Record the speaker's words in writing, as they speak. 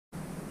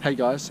Hey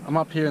guys, I'm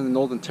up here in the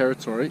Northern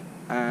Territory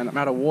and I'm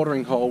at a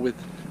watering hole with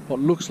what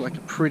looks like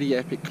a pretty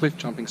epic cliff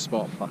jumping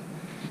spot, but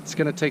it's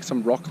going to take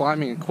some rock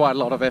climbing and quite a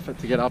lot of effort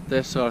to get up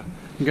there, so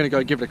I'm going to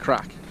go give it a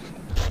crack.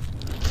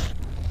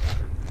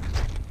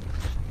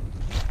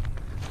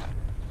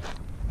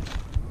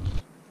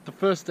 The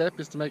first step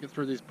is to make it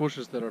through these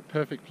bushes that are a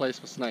perfect place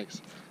for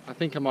snakes. I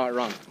think I might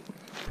run.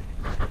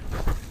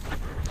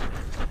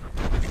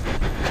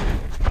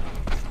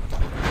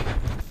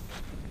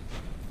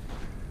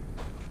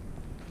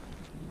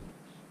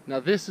 Now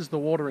this is the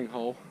watering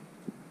hole.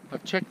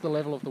 I've checked the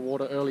level of the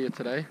water earlier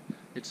today.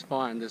 It's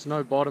fine. There's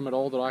no bottom at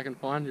all that I can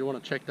find. You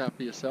want to check that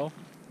for yourself.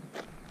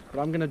 But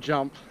I'm going to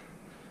jump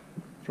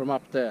from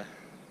up there.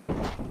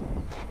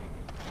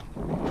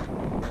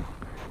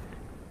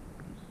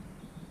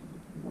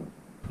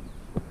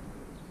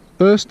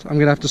 First, I'm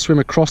going to have to swim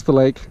across the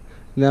lake,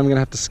 and then I'm going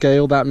to have to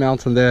scale that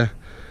mountain there.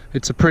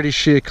 It's a pretty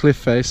sheer cliff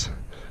face.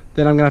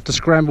 Then I'm going to have to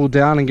scramble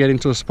down and get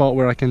into a spot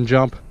where I can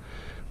jump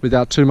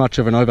without too much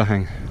of an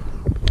overhang.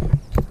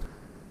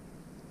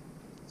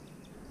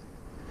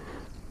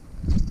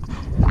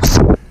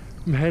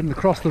 I'm heading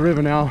across the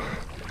river now.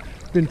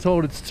 Been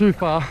told it's too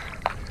far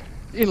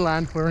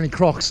inland for any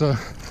crocs, so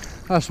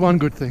that's one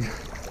good thing.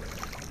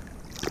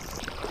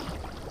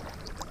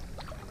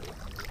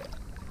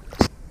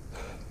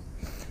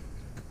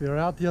 We are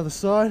out the other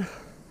side,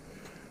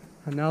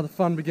 and now the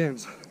fun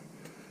begins.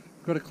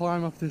 We've got to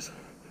climb up this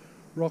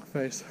rock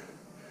face.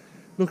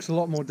 Looks a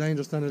lot more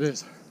dangerous than it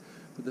is,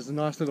 but there's a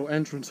nice little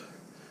entrance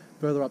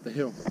further up the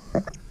hill.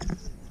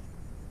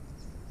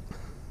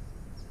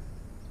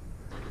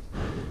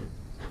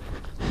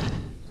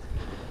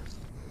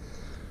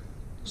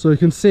 So you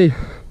can see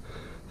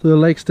the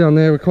lakes down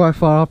there. We're quite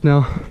far up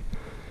now.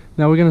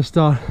 Now we're going to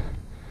start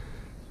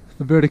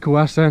the vertical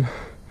ascent.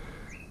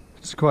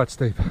 It's quite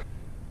steep.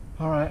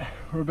 Alright,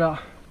 we're about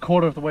a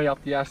quarter of the way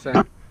up the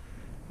ascent.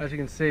 As you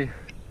can see,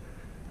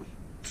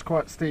 it's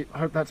quite steep. I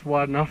hope that's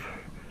wide enough.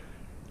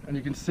 And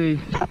you can see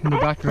in the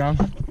background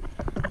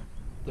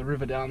the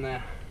river down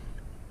there.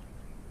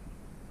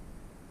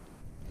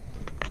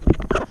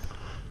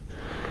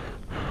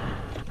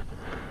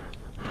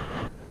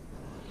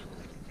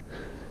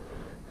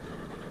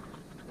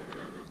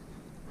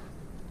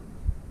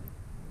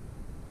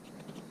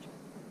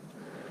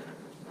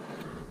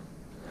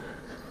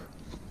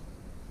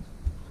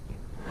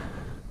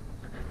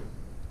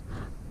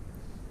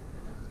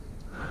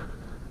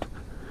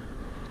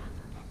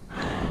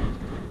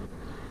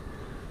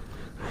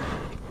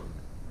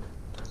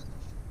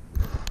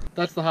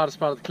 That's the hardest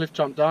part of the cliff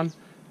jump done.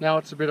 Now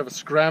it's a bit of a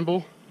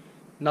scramble,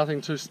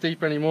 nothing too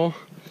steep anymore.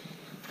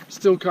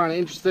 Still kind of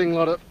interesting, a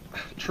lot of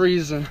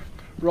trees and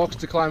rocks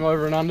to climb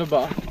over and under,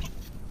 but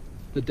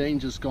the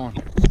danger's gone.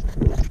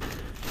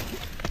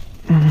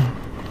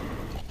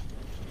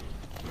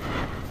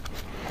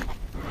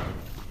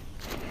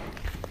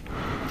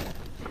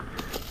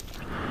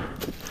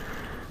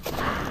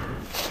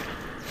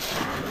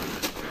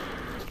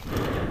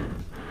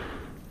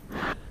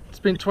 It's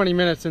been 20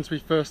 minutes since we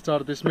first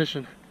started this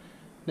mission.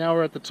 Now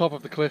we're at the top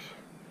of the cliff.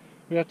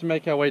 We have to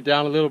make our way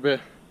down a little bit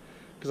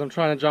because I'm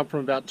trying to jump from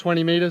about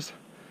 20 meters,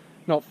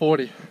 not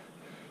 40.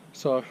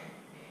 So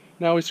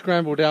now we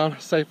scramble down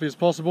as safely as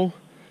possible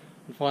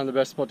and find the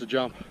best spot to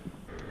jump.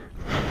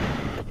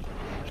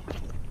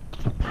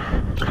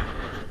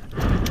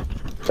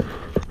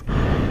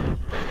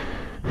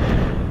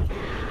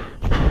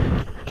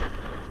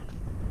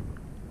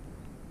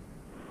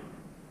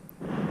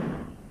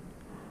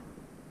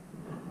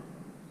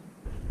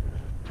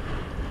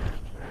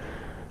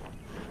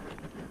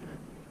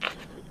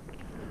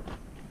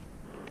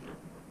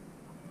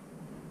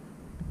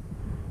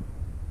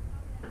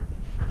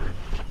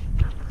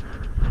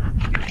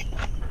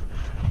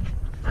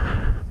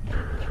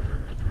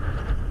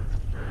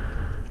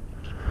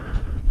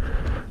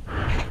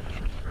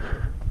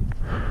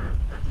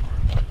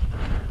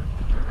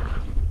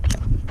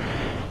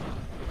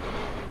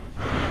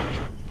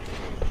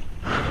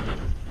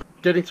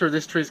 Getting through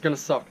this tree is going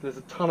to suck. There's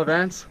a ton of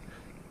ants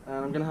and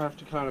I'm going to have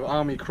to kind of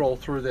army crawl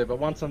through there, but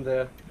once I'm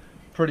there,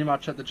 pretty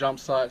much at the jump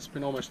site, it's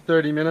been almost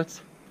 30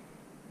 minutes.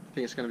 I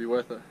think it's going to be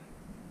worth it.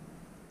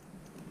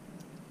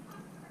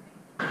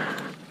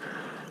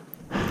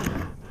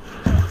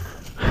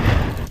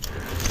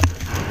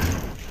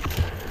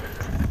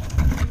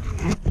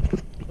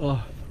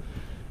 Oh,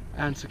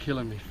 ants are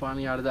killing me.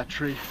 Finally out of that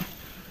tree.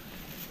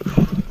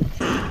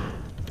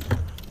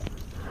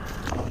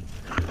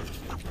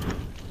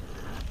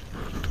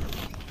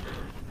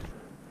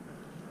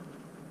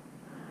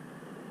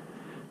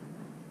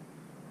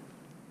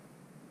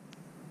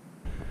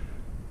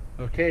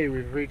 Okay,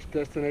 we've reached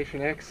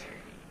destination X.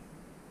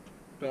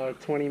 About a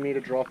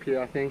 20-meter drop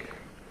here, I think.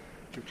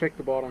 We've checked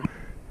the bottom,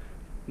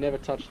 never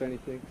touched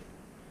anything.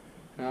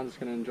 Now I'm just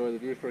going to enjoy the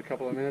view for a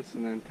couple of minutes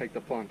and then take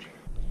the plunge.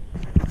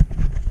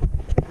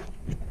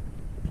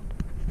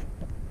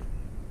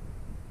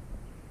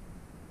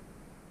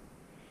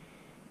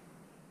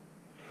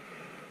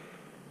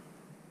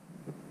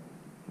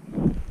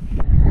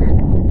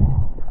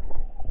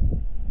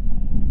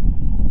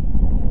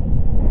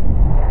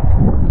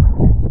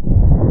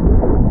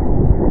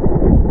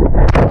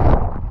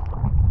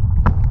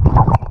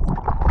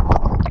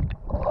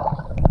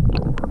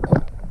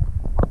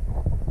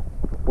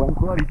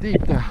 bloody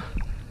deep there.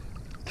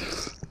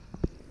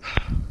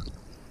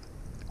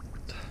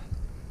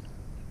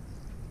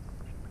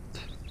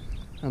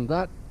 And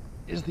that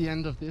is the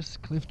end of this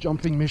cliff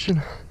jumping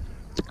mission.